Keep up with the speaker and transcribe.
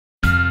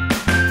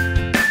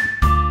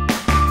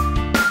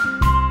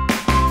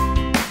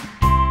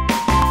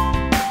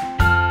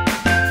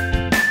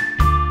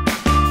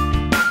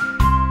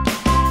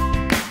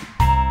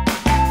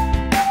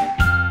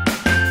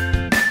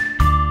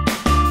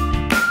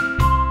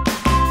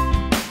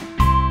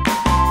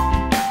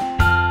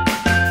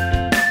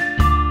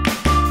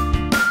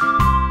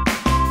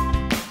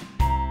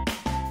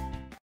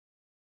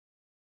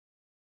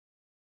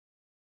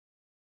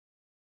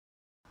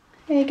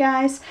Hey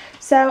guys,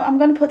 so I'm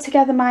going to put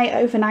together my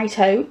overnight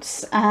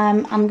oats.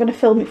 I'm going to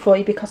film it for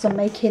you because I'm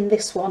making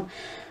this one,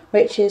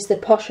 which is the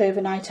posh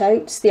overnight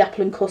oats, the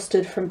apple and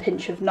custard from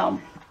Pinch of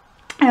Nom.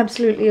 I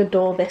absolutely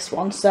adore this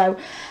one, so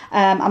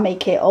I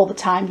make it all the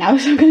time now,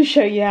 so I'm going to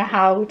show you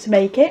how to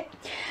make it.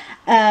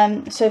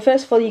 So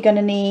first of all, you're going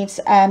to need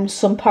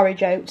some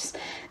porridge oats.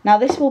 Now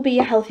this will be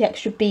a healthy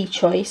extra B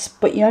choice,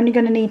 but you're only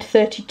going to need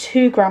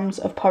 32 grams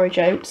of porridge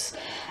oats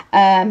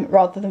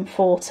rather than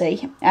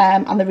 40,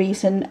 and the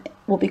reason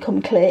will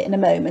become clear in a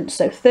moment.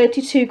 So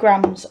 32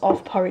 grams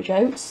of porridge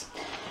oats,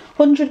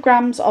 100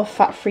 grams of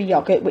fat-free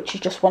yogurt, which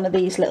is just one of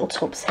these little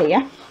tubs here.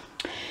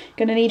 You're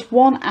going to need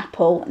 1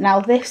 apple. Now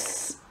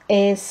this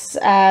is,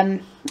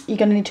 you're going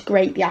to need to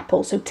grate the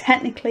apple, so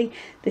technically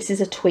this is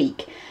a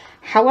tweak.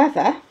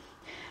 However,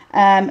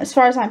 as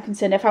far as I'm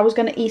concerned, if I was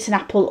going to eat an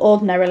apple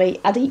ordinarily,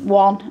 I'd eat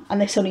one,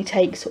 and this only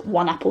takes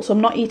 1 apple, so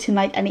I'm not eating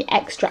like any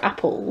extra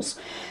apples.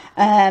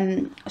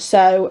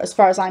 So as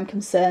far as I'm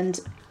concerned,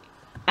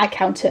 I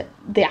count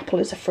the apple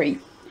as a free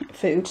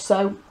food.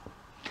 So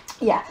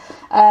yeah,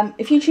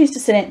 if you choose to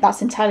sin it,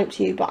 that's entirely up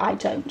to you, but I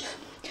don't.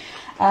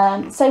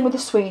 Same with the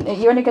sweetener.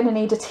 You're only going to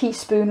need a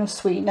teaspoon of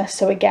sweetener,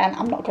 so again,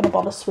 I'm not going to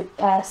bother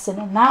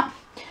sinning that.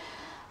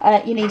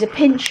 You need a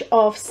pinch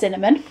of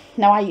cinnamon.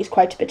 Now I use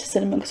quite a bit of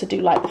cinnamon because I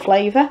do like the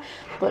flavour,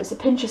 but it's a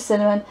pinch of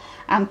cinnamon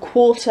and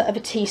 1/4 of a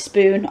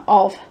teaspoon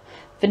of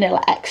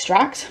vanilla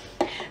extract.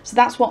 So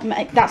that's what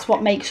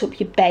makes up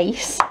your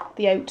base,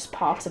 the oats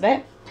part of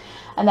it.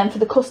 And then for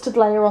the custard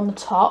layer on the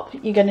top,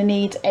 you're going to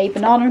need a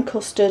banana and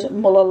custard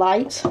Muller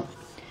Light.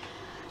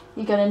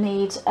 You're going to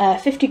need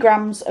 50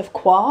 grams of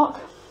quark,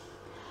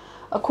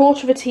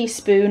 1/4 of a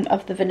teaspoon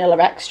of the vanilla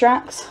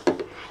extract,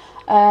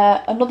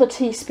 another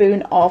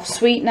teaspoon of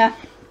sweetener,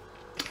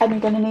 and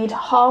you're going to need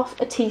 1/2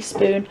 a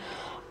teaspoon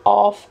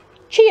of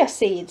chia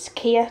seeds.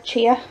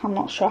 Chia, I'm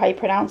not sure how you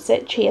pronounce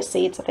it. Chia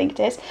seeds, I think it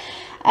is.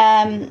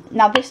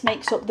 Now this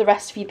makes up the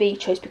rest of your B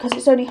choice because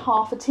it's only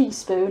 1/2 a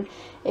teaspoon.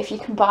 If you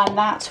combine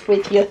that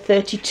with your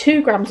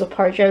 32 grams of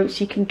porridge oats,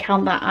 you can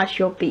count that as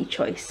your B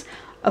choice,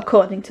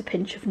 according to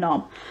Pinch of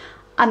Nom.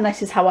 And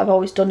this is how I've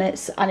always done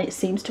it, and it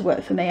seems to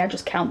work for me. I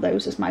just count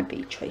those as my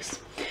B choice.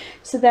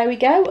 So there we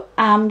go.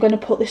 I'm going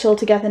to put this all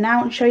together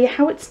now and show you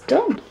how it's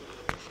done.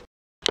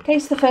 Okay,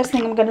 so the first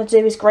thing I'm going to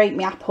do is grate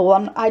my apple.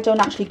 I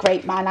don't actually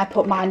grate mine. I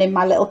put mine in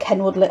my little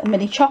Kenwood little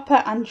mini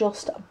chopper and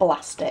just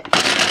blast it.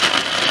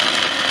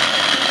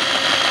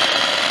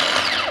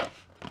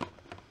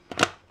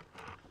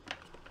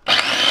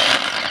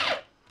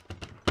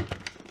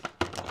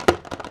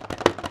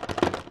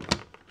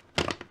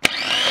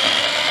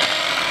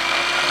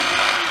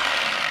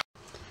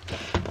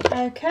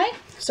 Okay,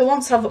 so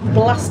once I've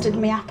blasted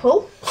my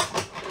apple,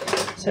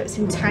 so it's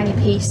in tiny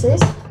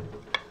pieces,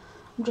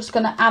 I'm just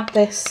going to add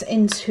this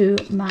into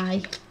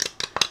my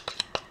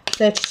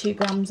 32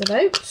 grams of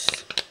oats.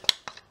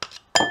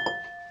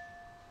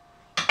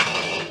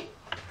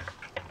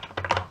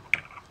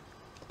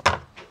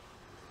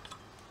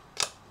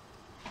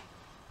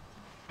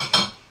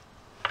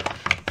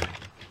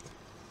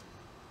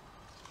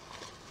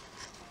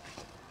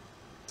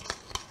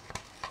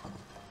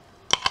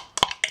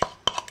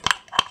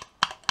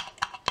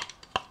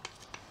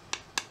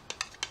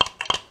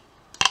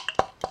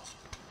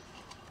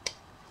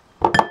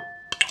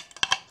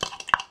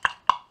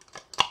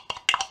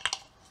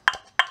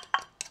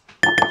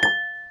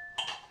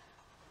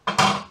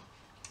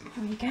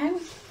 There we go.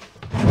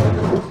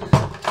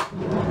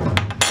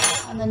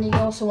 And then you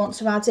also want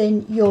to add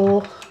in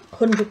your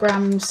 100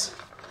 grams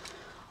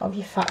of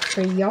your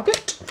fat-free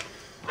yogurt.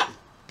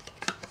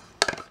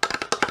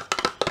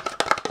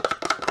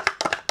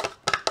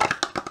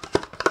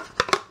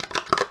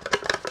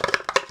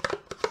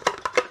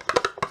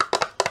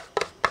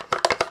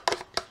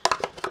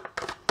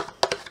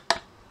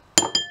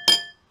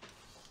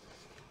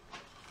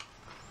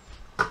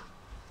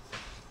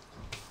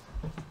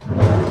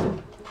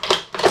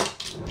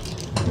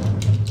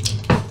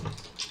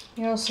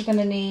 You're also going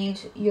to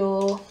need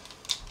your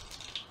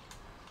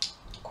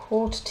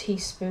 1/4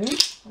 teaspoon.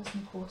 Where's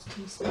my 1/4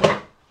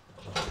 teaspoon?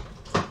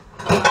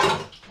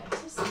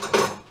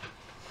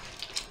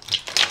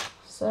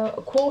 So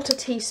a 1/4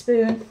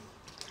 teaspoon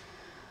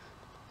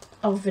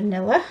of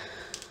vanilla.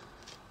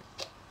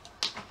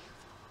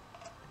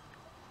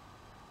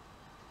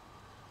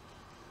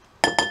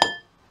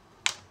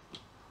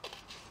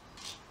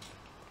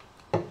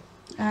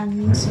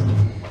 And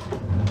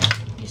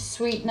your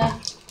sweetener.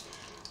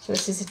 So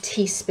this is a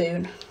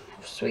teaspoon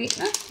of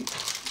sweetener.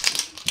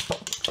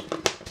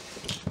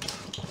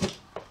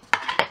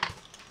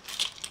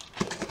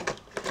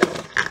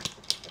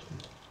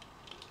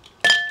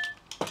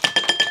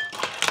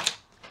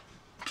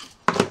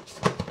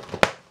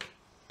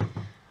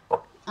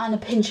 And a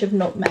pinch of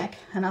nutmeg.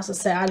 And as I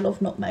say, I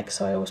love nutmeg,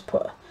 so I always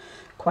put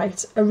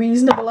quite a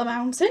reasonable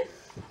amount in.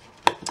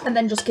 And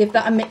then just give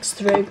that a mix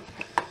through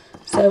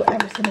so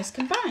everything is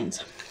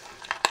combined.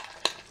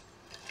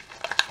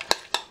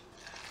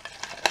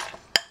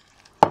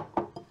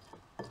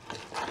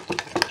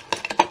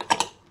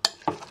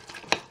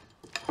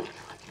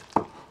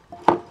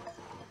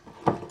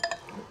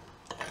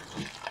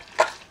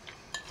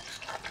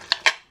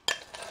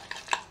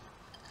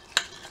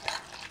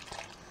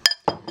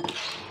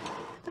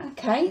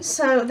 Okay,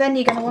 so then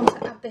you're going to want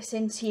to add this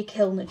into your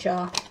kilner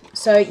jar.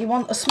 So you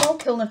want a small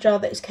kilner jar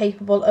that is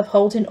capable of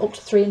holding up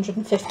to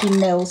 350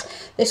 mils.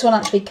 This one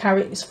actually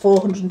carries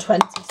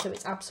 420, so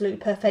it's absolutely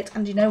perfect.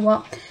 And you know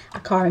what? I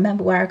can't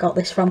remember where I got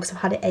this from because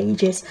I've had it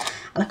ages,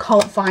 and I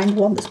can't find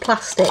one that's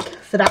plastic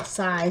for that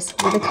size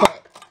with a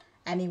clip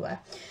anywhere.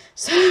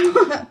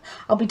 So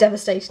I'll be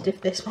devastated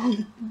if this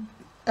one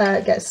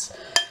gets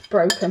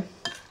broken.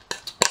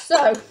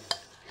 So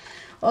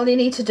all you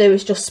need to do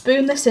is just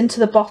spoon this into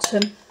the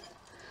bottom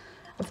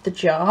of the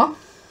jar.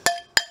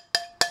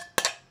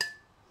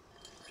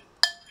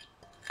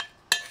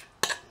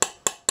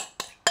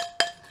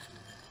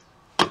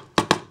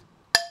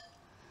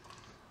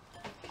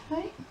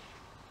 Okay.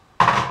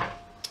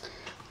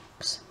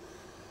 Oops.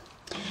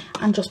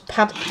 And just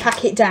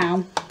pack it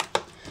down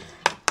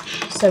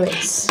so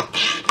it's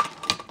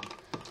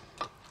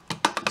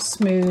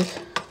smooth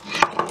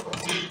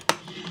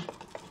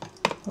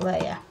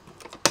layer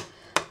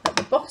at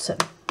the bottom,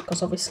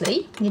 because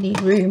obviously you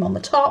need room on the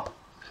top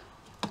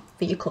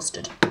for your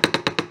custard.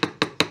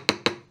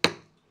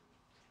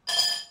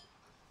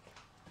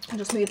 I'll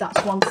just move that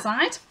to one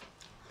side.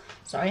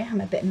 Sorry,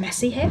 I'm a bit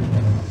messy here.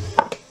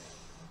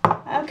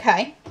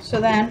 Okay, so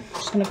then I'm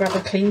just going to grab a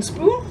clean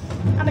spoon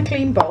and a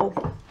clean bowl.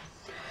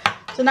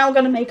 So now we're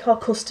going to make our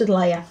custard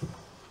layer.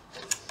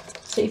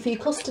 So for your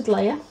custard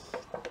layer,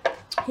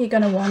 you're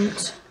going to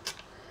want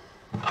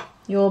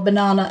your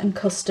banana and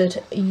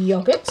custard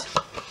yogurt.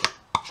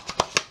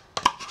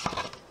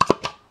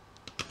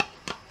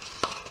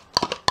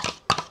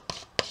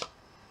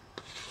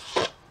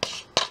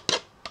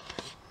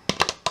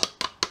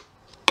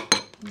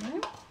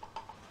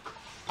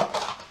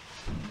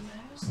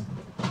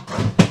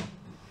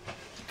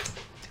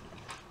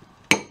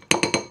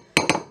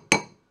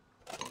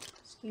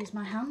 Excuse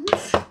my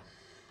hands.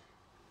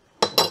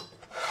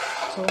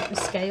 So the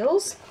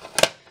scales,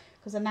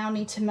 because I now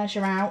need to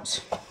measure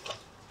out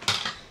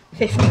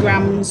 50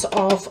 grams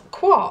of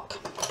quark.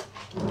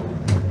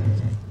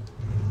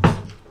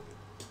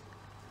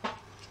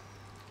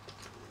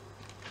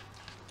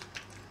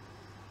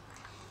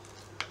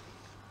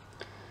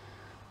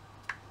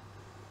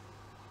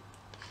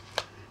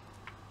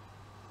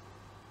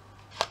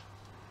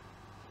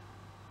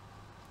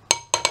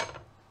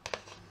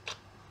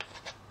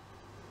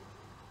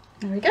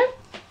 There we go.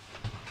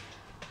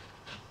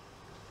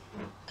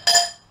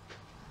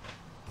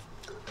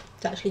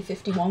 It's actually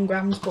 51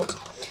 grams, but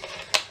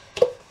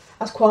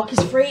as quark is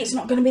free, it's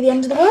not going to be the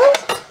end of the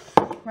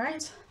world,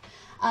 right?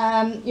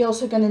 You're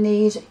also going to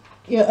need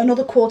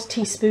another 1/4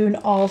 teaspoon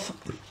of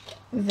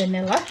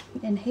vanilla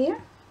in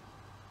here.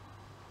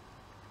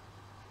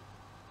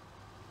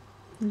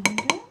 There we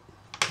go.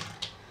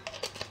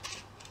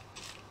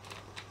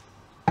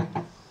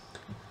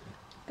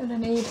 Going to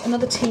need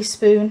another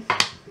teaspoon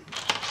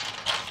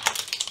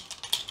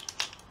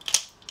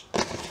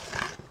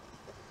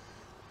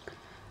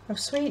of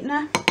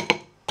sweetener,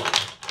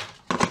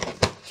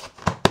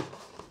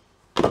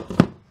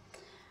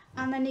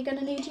 and then you're going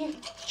to need your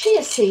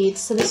chia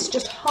seeds. So this is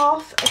just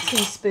 1/2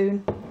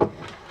 teaspoon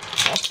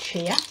of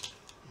chia,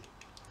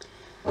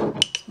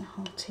 a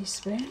whole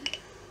teaspoon.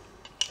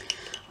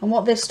 And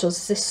what this does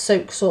is this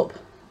soaks up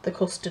the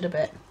custard a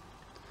bit,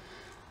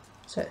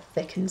 so it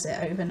thickens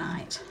it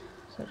overnight.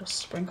 So just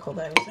sprinkle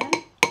those in.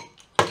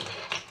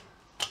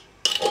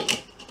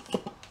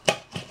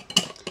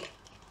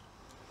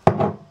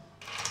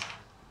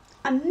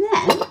 And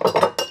then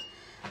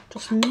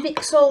just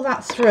mix all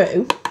that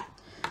through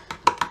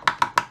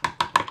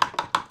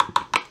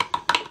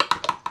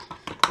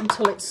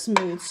until it's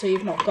smooth, so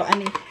you've not got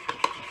any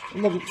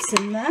lumps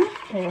in there,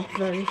 or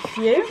very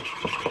few.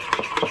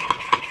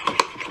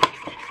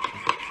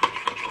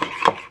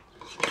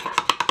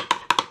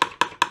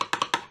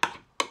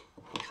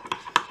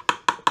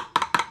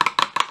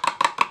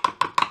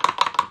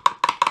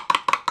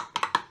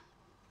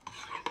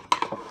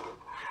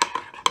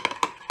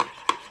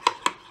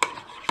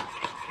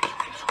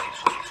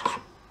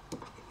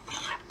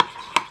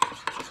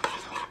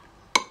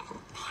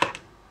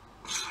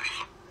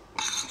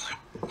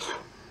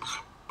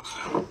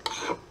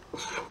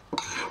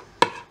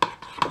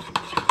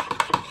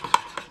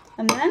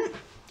 And then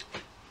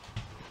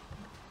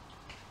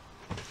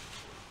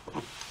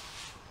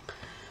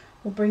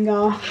we'll bring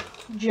our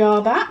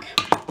jar back,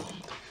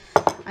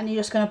 and you're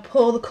just going to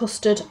pour the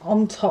custard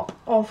on top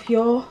of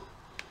your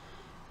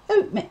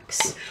oat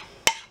mix.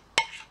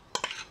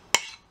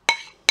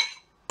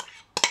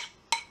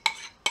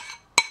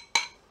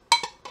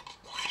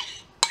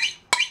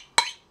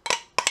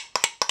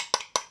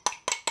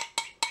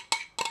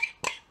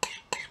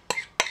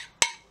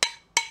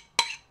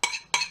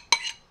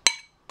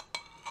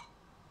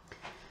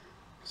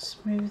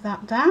 Smooth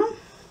that down,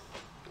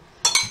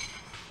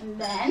 and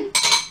then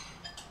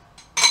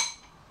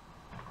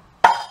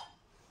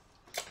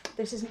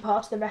this isn't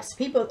part of the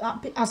recipe, but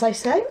as I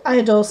say, I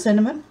adore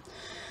cinnamon,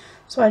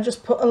 so I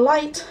just put a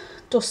light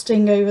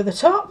dusting over the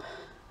top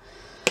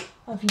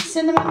of your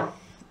cinnamon,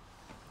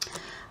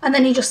 and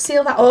then you just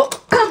seal that up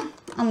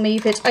and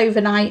leave it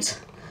overnight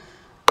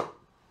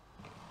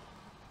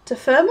to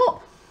firm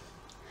up.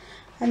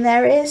 And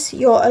there is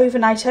your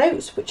overnight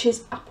oats, which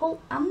is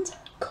apple and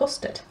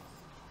custard.